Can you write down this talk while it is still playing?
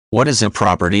What is a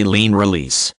property lien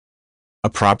release? A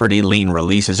property lien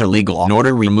release is a legal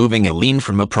order removing a lien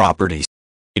from a property.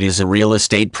 It is a real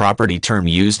estate property term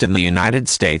used in the United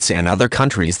States and other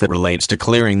countries that relates to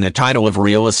clearing the title of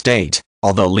real estate,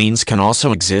 although liens can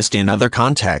also exist in other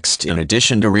contexts in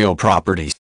addition to real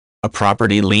property. A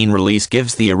property lien release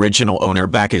gives the original owner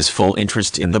back his full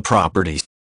interest in the property.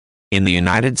 In the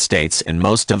United States and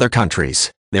most other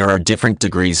countries, there are different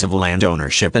degrees of land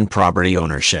ownership and property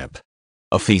ownership.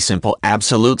 A fee simple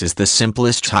absolute is the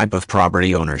simplest type of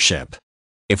property ownership.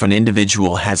 If an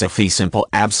individual has a fee simple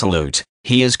absolute,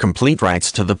 he has complete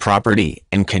rights to the property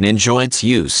and can enjoy its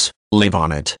use, live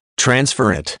on it,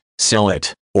 transfer it, sell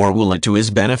it, or will it to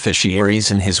his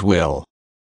beneficiaries in his will.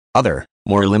 Other,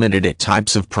 more limited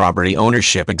types of property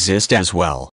ownership exist as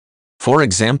well. For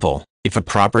example, if a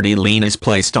property lien is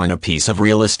placed on a piece of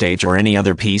real estate or any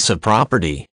other piece of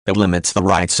property, that limits the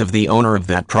rights of the owner of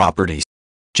that property.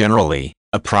 Generally,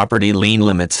 a property lien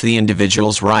limits the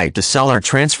individual's right to sell or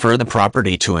transfer the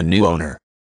property to a new owner.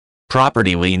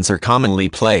 Property liens are commonly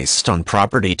placed on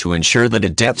property to ensure that a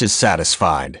debt is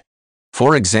satisfied.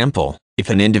 For example, if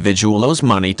an individual owes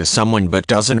money to someone but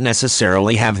doesn't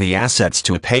necessarily have the assets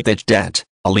to pay that debt,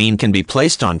 a lien can be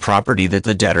placed on property that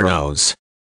the debtor owes.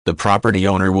 The property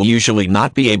owner will usually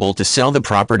not be able to sell the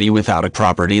property without a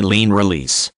property lien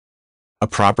release. A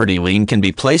property lien can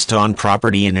be placed on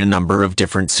property in a number of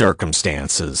different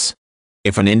circumstances.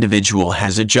 If an individual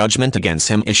has a judgment against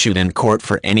him issued in court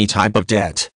for any type of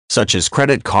debt, such as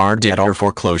credit card debt or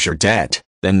foreclosure debt,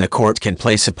 then the court can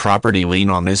place a property lien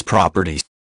on his property.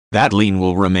 That lien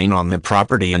will remain on the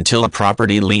property until a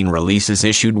property lien release is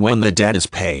issued when the debt is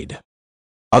paid.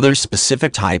 Other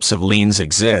specific types of liens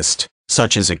exist,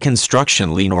 such as a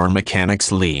construction lien or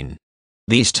mechanics lien.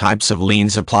 These types of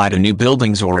liens apply to new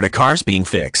buildings or to cars being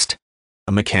fixed.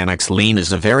 A mechanics lien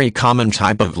is a very common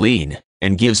type of lien,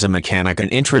 and gives a mechanic an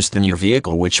interest in your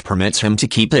vehicle which permits him to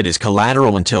keep it as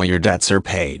collateral until your debts are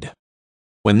paid.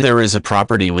 When there is a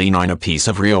property lien on a piece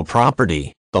of real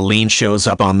property, the lien shows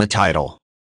up on the title.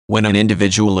 When an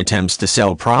individual attempts to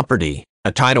sell property,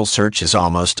 a title search is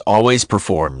almost always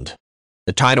performed.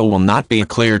 The title will not be a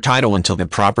clear title until the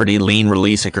property lien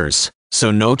release occurs, so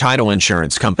no title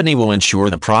insurance company will insure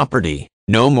the property,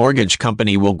 no mortgage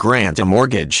company will grant a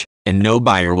mortgage, and no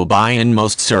buyer will buy in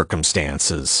most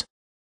circumstances.